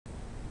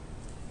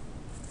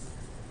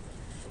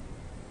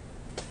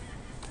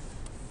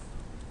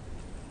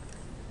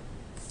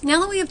Now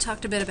that we have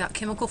talked a bit about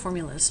chemical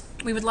formulas,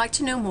 we would like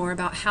to know more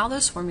about how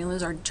those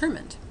formulas are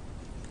determined.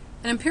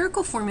 An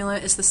empirical formula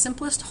is the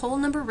simplest whole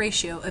number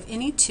ratio of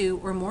any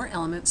two or more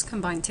elements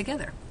combined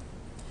together.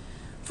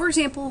 For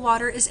example,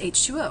 water is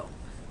H2O,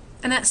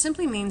 and that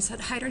simply means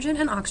that hydrogen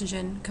and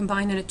oxygen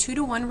combine in a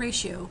 2-to-1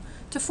 ratio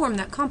to form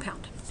that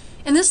compound.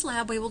 In this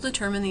lab, we will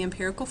determine the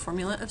empirical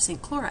formula of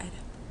zinc chloride.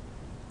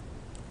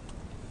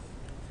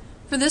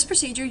 For this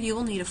procedure, you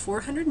will need a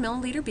 400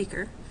 milliliter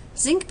beaker,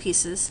 zinc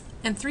pieces,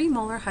 and 3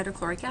 molar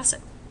hydrochloric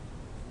acid.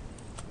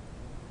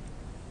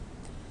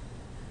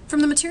 From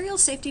the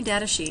materials safety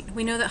data sheet,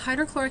 we know that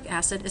hydrochloric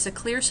acid is a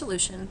clear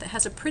solution that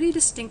has a pretty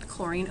distinct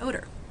chlorine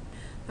odor.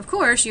 Of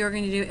course, you are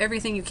going to do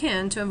everything you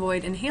can to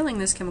avoid inhaling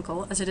this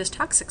chemical, as it is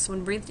toxic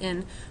when breathed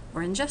in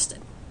or ingested.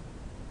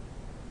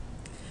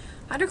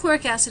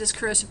 Hydrochloric acid is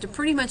corrosive to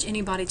pretty much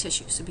any body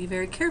tissue, so be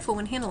very careful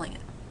when handling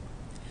it.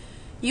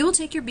 You will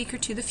take your beaker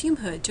to the fume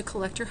hood to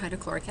collect your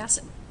hydrochloric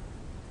acid.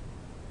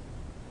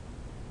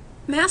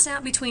 Mass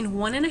out between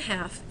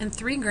 1.5 and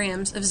 3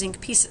 grams of zinc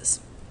pieces.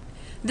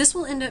 This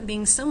will end up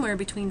being somewhere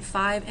between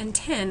 5 and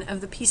 10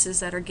 of the pieces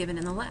that are given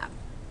in the lab.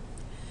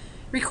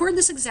 Record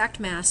this exact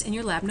mass in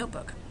your lab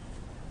notebook.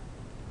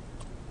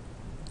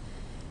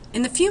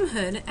 In the fume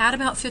hood, add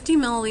about 50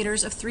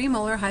 milliliters of 3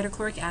 molar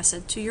hydrochloric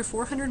acid to your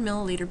 400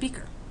 milliliter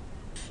beaker.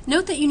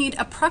 Note that you need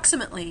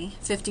approximately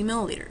 50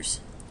 milliliters.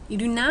 You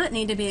do not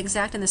need to be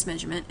exact in this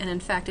measurement, and in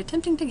fact,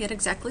 attempting to get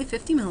exactly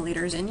 50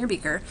 milliliters in your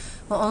beaker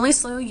will only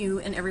slow you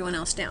and everyone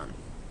else down.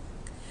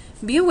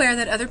 Be aware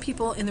that other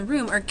people in the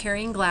room are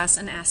carrying glass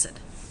and acid.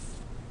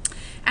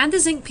 Add the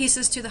zinc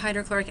pieces to the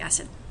hydrochloric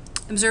acid.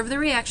 Observe the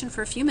reaction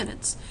for a few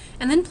minutes,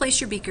 and then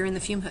place your beaker in the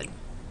fume hood.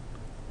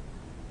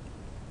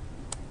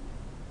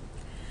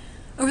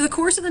 Over the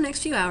course of the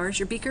next few hours,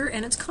 your beaker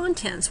and its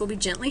contents will be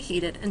gently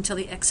heated until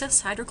the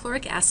excess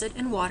hydrochloric acid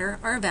and water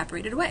are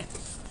evaporated away.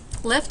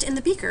 Left in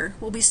the beaker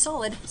will be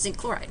solid zinc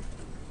chloride.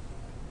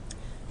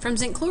 From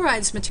zinc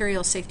chloride's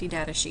material safety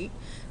data sheet,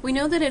 we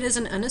know that it is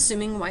an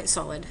unassuming white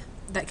solid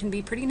that can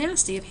be pretty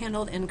nasty if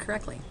handled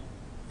incorrectly.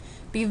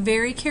 Be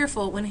very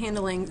careful when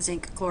handling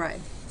zinc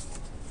chloride.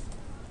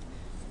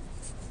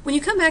 When you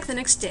come back the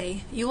next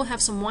day, you will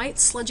have some white,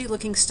 sludgy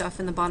looking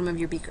stuff in the bottom of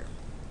your beaker.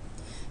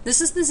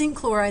 This is the zinc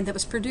chloride that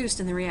was produced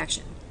in the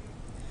reaction.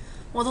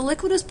 While the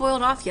liquid was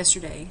boiled off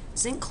yesterday,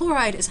 zinc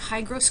chloride is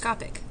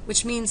hygroscopic,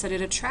 which means that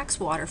it attracts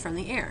water from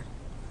the air.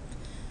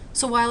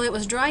 So while it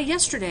was dry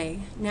yesterday,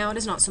 now it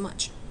is not so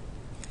much.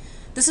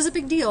 This is a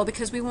big deal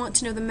because we want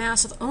to know the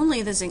mass of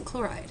only the zinc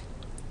chloride.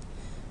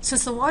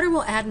 Since the water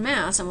will add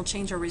mass and will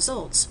change our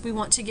results, we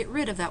want to get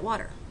rid of that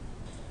water.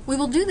 We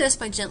will do this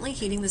by gently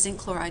heating the zinc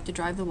chloride to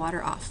drive the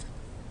water off.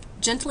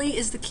 Gently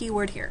is the key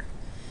word here.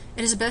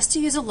 It is best to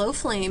use a low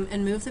flame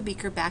and move the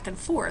beaker back and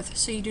forth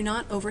so you do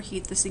not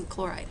overheat the zinc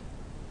chloride.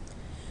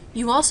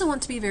 You also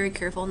want to be very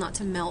careful not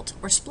to melt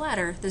or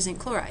splatter the zinc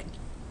chloride.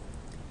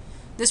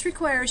 This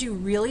requires you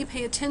really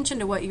pay attention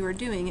to what you are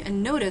doing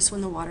and notice when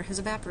the water has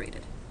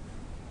evaporated.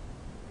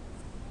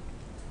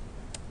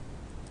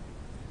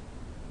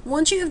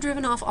 Once you have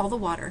driven off all the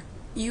water,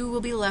 you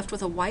will be left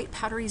with a white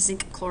powdery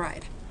zinc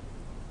chloride.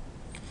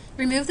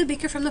 Remove the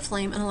beaker from the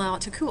flame and allow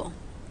it to cool.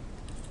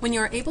 When you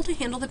are able to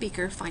handle the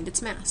beaker, find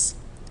its mass.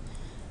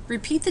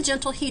 Repeat the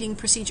gentle heating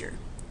procedure.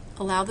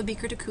 Allow the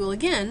beaker to cool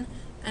again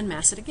and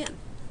mass it again.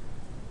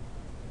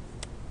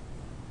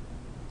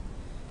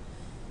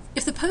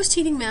 If the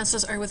post-heating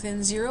masses are within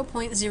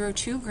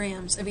 0.02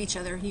 grams of each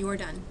other, you are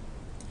done.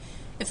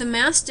 If the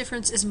mass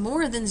difference is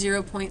more than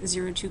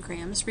 0.02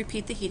 grams,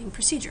 repeat the heating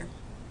procedure.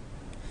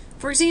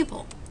 For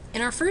example,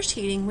 in our first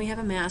heating we have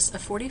a mass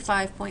of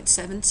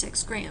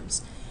 45.76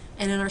 grams,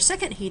 and in our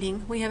second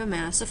heating we have a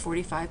mass of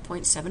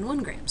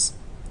 45.71 grams.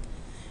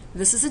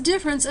 This is a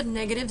difference of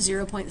negative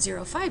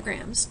 0.05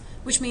 grams,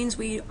 which means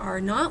we are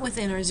not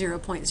within our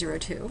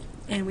 0.02,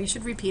 and we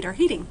should repeat our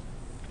heating.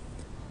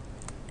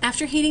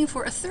 After heating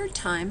for a third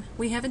time,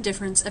 we have a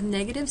difference of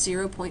negative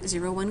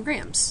 0.01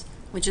 grams,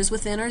 which is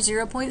within our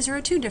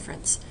 0.02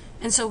 difference,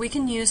 and so we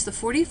can use the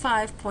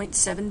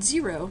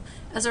 45.70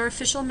 as our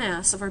official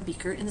mass of our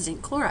beaker in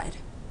zinc chloride.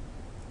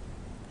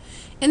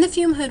 In the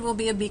fume hood will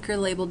be a beaker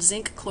labeled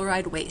zinc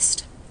chloride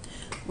waste.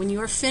 When you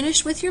are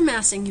finished with your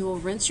massing, you will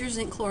rinse your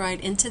zinc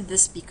chloride into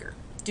this beaker.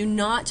 Do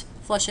not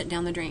flush it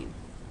down the drain.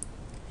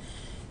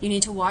 You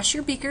need to wash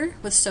your beaker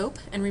with soap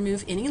and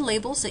remove any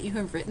labels that you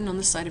have written on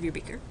the side of your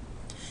beaker.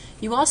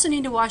 You also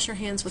need to wash your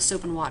hands with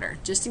soap and water,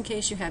 just in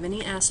case you have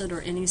any acid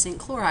or any zinc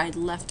chloride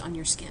left on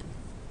your skin.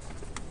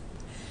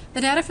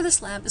 The data for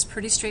this lab is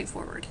pretty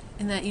straightforward,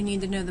 in that you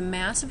need to know the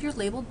mass of your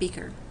labeled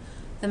beaker,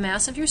 the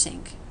mass of your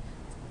zinc,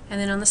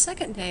 and then on the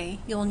second day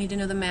you'll need to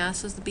know the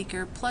mass of the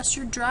beaker plus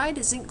your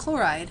dried zinc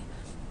chloride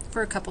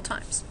for a couple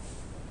times.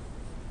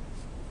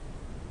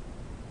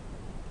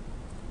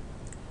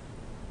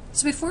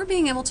 So before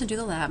being able to do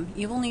the lab,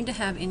 you will need to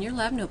have in your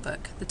lab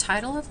notebook the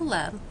title of the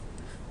lab,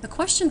 the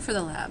question for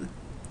the lab,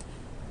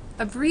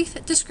 a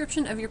brief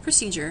description of your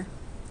procedure,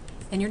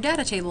 and your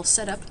data table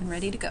set up and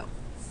ready to go.